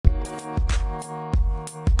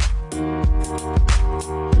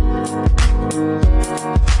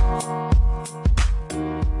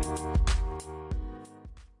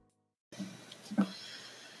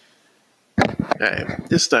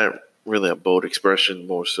It's not really a bold expression,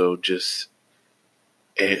 more so just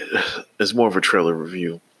it's more of a trailer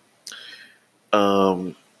review.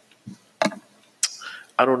 Um,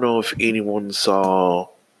 I don't know if anyone saw,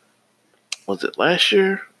 was it last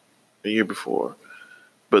year, the year before,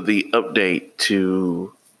 but the update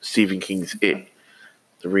to Stephen King's It,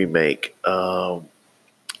 the remake. I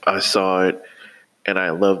saw it and I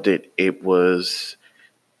loved it. It was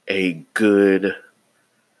a good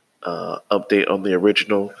update on the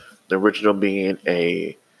original. The original being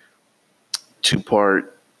a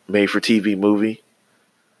two-part made-for-TV movie.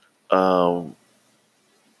 Um,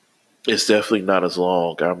 it's definitely not as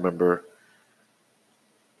long. I remember,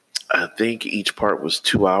 I think each part was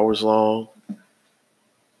 2 hours long.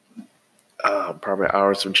 Probably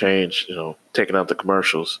hours some change, taking out the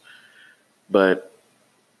commercials. But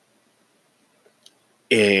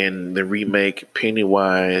in the remake,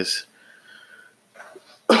 Pennywise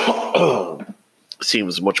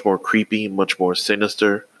seems much more creepy, much more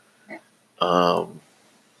sinister. Um,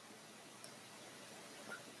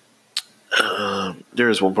 there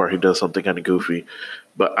is one part he does something kind of goofy,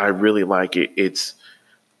 but I really like it. It's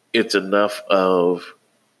enough of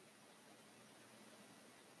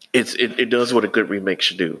it does what a good remake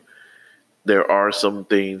should do. There are some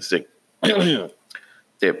things that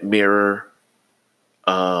that mirror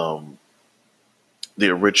um, the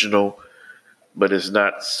original, but it's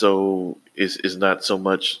not so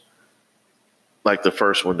much like the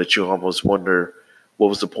first one that you almost wonder what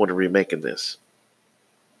was the point of remaking this.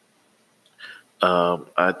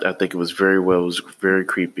 I think it was very well. It was very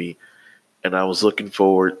creepy, and I was looking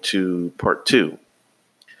forward to part two.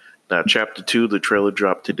 Now, chapter two, the trailer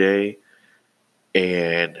dropped today,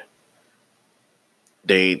 and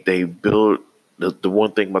they built the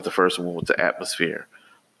one thing about the first one was the atmosphere.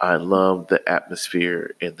 I love the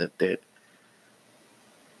atmosphere and that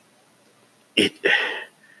it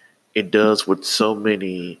it does what so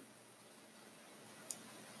many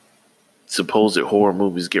supposed horror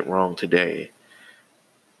movies get wrong today.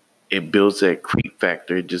 It builds that creep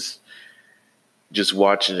factor. Just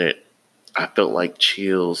watching it, I felt like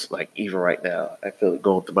chills. Like even right now, I feel it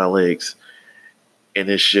going through my legs, and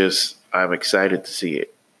it's just I'm excited to see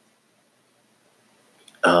it.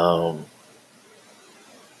 Um,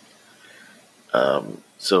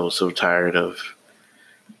 so tired of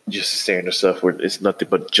just standard stuff where it's nothing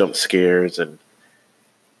but jump scares and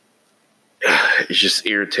it's just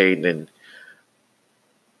irritating. And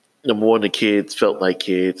number one, the kids felt like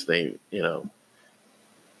kids. The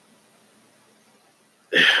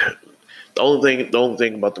only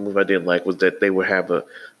thing about the movie I didn't like was that they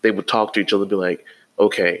would talk to each other, and be like,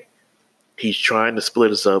 okay, he's trying to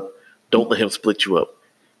split us up. Don't let him split you up.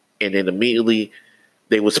 And then immediately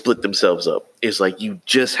they would split themselves up. It's like you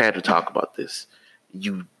just had to talk about this.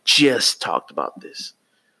 You just talked about this.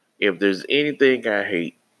 If there's anything I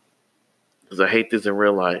hate, because I hate this in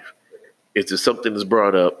real life, is if something is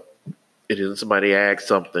brought up, and then somebody asked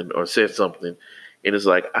something or said something, and it's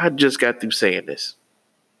like, I just got through saying this.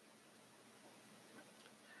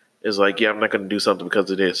 It's like, yeah, I'm not going to do something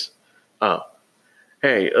because of this. Oh,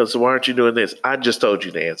 hey, so why aren't you doing this? I just told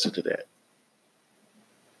you the answer to that.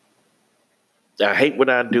 I hate when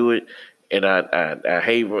I do it, and I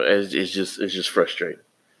hate it's just frustrating.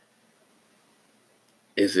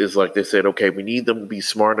 It's like they said, okay, we need them to be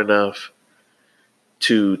smart enough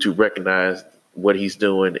to recognize what he's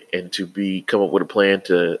doing and to be come up with a plan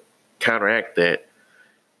to counteract that.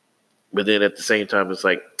 But then at the same time, it's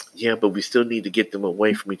like, yeah, but we still need to get them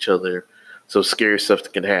away from each other so scary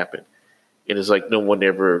stuff can happen. And it's like no one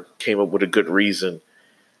ever came up with a good reason.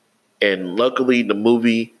 And luckily, the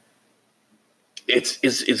movie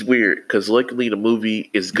it's weird because luckily the movie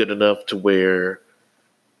is good enough to where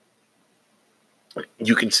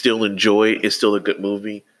you can still enjoy it. It's still a good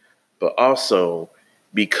movie, but also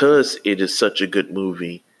because it is such a good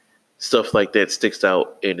movie, stuff like that sticks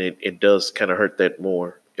out, and it does kind of hurt that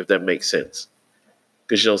more if that makes sense.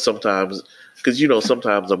 Because sometimes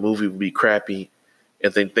a movie will be crappy,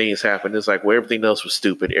 and then things happen. It's like, well, everything else was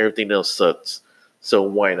stupid, everything else sucks, so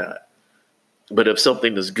why not? But if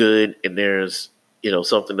something is good and there's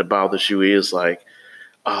something that bothers you, is like,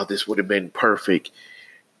 oh, this would have been perfect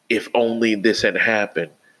if only this had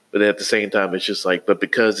happened. But at the same time, it's just like, but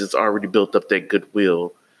because it's already built up that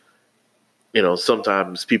goodwill,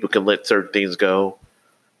 sometimes people can let certain things go,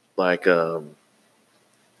 like certain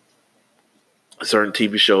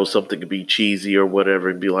TV shows, something could be cheesy or whatever,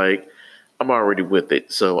 and be like, I'm already with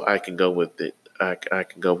it, so I can go with it. I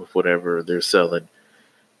can go with whatever they're selling.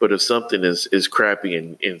 But if something is crappy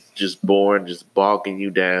and just boring, just bogging you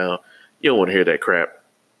down, you don't want to hear that crap.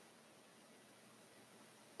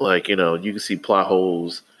 Like, you can see plot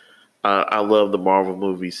holes. I love the Marvel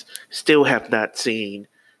movies. Still have not seen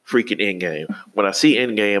freaking Endgame. When I see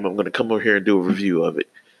Endgame, I'm going to come over here and do a review of it.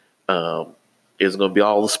 Um, it's going to be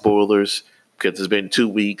all the spoilers because it's been 2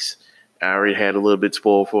 weeks. I already had a little bit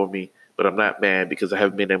spoiled for me, but I'm not mad because I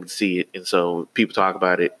haven't been able to see it. And so people talk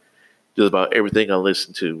about it. Just about everything I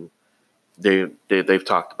listen to, they've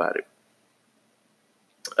talked about it.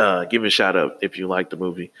 Give me a shout out if you like the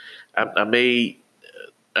movie. I may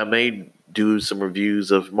do some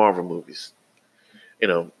reviews of Marvel movies, you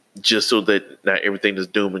know, just so that not everything is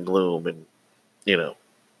doom and gloom and you know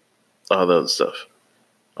all the other stuff.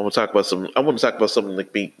 I want to talk about some. I want to talk about something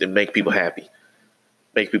that make people happy,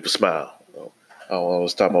 make people smile. I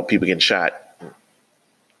was talking about people getting shot,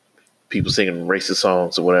 people singing racist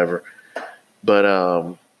songs or whatever. But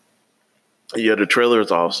yeah, the trailer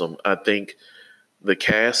is awesome. I think the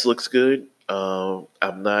cast looks good. I'm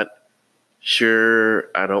not sure.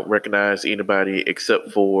 I don't recognize anybody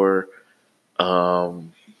except for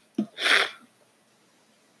um,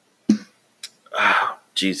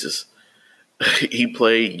 Jesus. He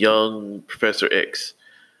played young Professor X,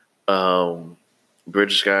 um,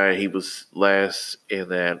 British guy. He was last in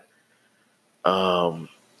that.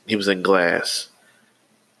 He was in Glass.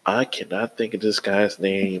 I cannot think of this guy's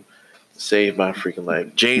name. Save my freaking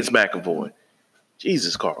life. James McAvoy.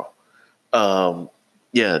 Jesus, Carl. Um,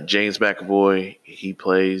 yeah, James McAvoy. He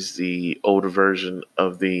plays the older version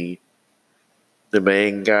of the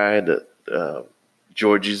main guy, the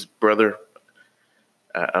Georgie's brother.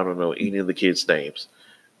 I don't know any of the kids' names,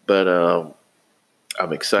 but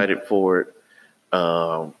I'm excited for it.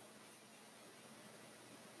 Um,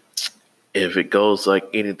 if it goes like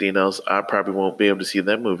anything else, I probably won't be able to see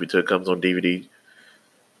that movie till it comes on DVD.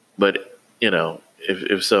 But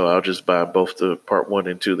if so, I'll just buy both the part one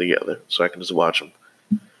and two together so I can just watch them.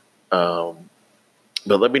 Um,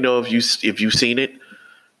 but let me know if you've seen it.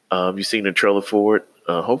 You've seen the trailer for it.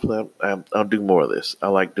 Hopefully, I'll do more of this. I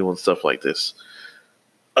like doing stuff like this.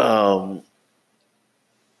 Um,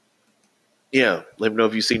 yeah, let me know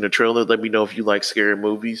if you've seen the trailer. Let me know if you like scary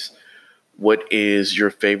movies. What is your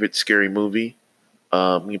favorite scary movie?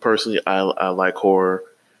 Me personally, I like horror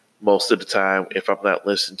most of the time. If I'm not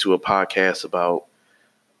listening to a podcast about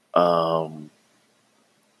um,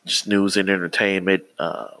 just news and entertainment,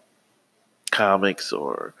 comics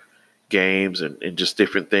or games and just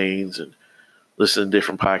different things, and listen to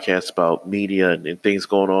different podcasts about media and things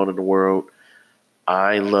going on in the world.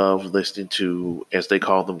 I love listening to, as they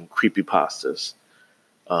call them, creepypastas.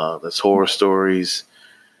 That's horror stories.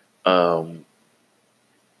 Um,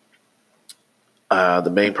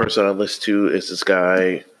 the main person I listen to is this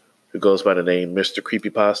guy who goes by the name Mr.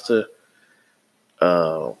 Creepypasta.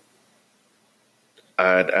 Uh,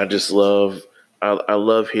 I just love I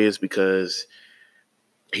love his because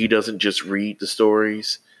he doesn't just read the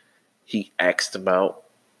stories; he acts them out.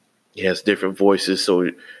 He has different voices, so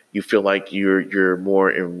you feel like you're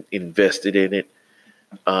more invested in it.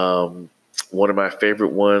 Um, One of my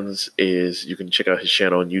favorite ones is you can check out his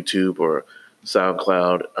channel on YouTube or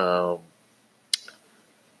SoundCloud,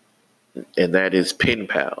 and that is Pen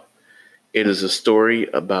Pal. It is a story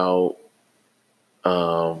about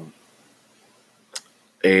um,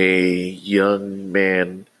 a young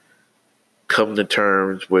man coming to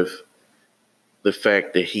terms with the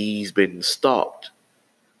fact that he's been stalked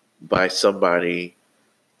by somebody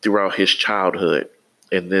throughout his childhood.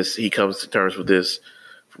 And this, he comes to terms with this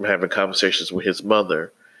from having conversations with his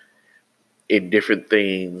mother in different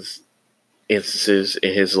things, instances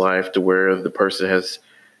in his life to where the person has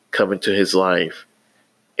come into his life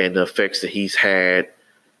and the effects that he's had,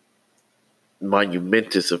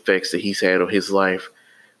 monumentous effects that he's had on his life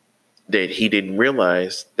that he didn't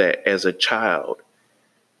realize that as a child,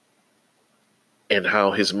 and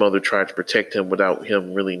how his mother tried to protect him without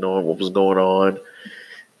him really knowing what was going on.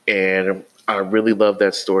 And I really love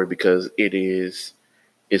that story because it's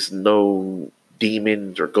no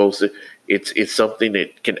demons or ghosts. It's something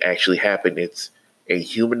that can actually happen. It's a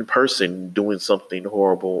human person doing something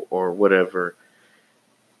horrible or whatever.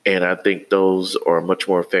 And I think those are much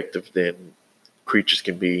more effective than creatures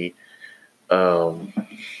can be. Um,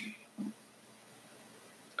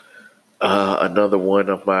 Another one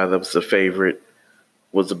of mine that was a favorite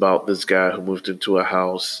was about this guy who moved into a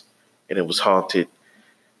house and it was haunted.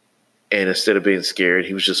 And instead of being scared,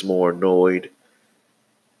 he was just more annoyed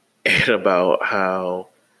and about how,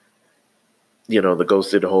 the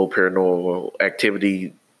ghost did the whole paranormal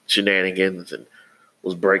activity shenanigans and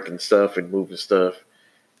was breaking stuff and moving stuff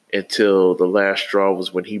until the last straw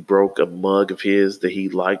was when he broke a mug of his that he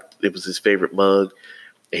liked. It was his favorite mug.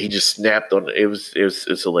 And he just snapped on it.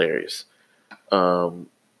 It's hilarious. Um,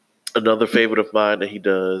 Another favorite of mine that he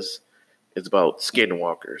does is about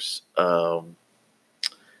skinwalkers.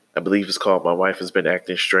 I believe it's called My Wife Has Been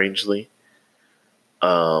Acting Strangely.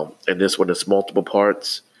 And this one is multiple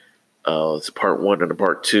parts. It's a part one and a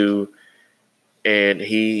part two. And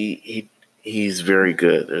he's very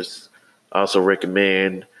good. I also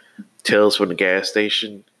recommend Tales from the Gas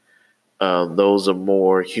Station. Those are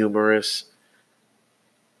more humorous.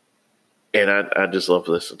 And I just love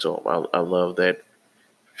listening to them. I love that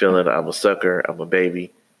feeling. I'm a sucker. I'm a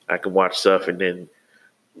baby. I can watch stuff, and then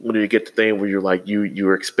when you get the thing where you're like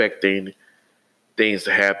you're expecting things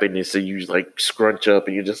to happen, and so you like scrunch up,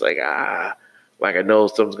 and you're just like like I know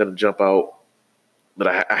something's gonna jump out, but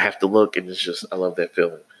I have to look, and it's just I love that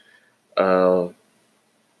feeling. Um,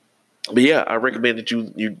 but yeah, I recommend that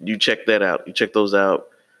you check that out. You check those out.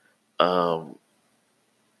 Um,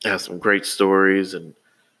 have some great stories, and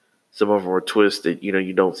some of them are twists that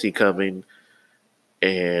you don't see coming.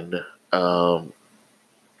 And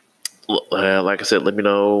like I said, let me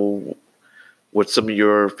know what some of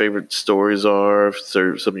your favorite stories are,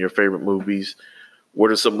 some of your favorite movies. What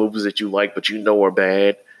are some movies that you like but you know are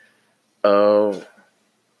bad? Um,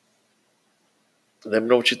 Let me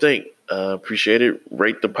know what you think. Appreciate it.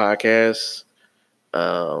 Rate the podcast.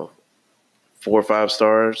 Uh, 4 or 5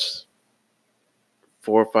 stars.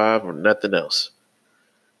 4 or 5 or nothing else.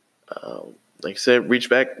 Like I said, reach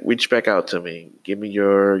back out to me. Give me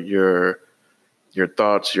your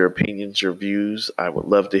thoughts, your opinions, your views. I would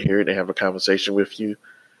love to hear it and have a conversation with you.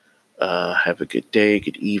 Have a good day,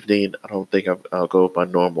 good evening. I don't think I'll go with my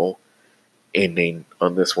normal ending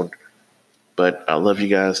on this one, but I love you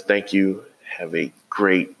guys. Thank you. Have a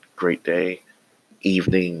great day,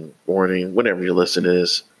 evening, morning, whenever your listen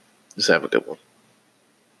is. Just have a good one.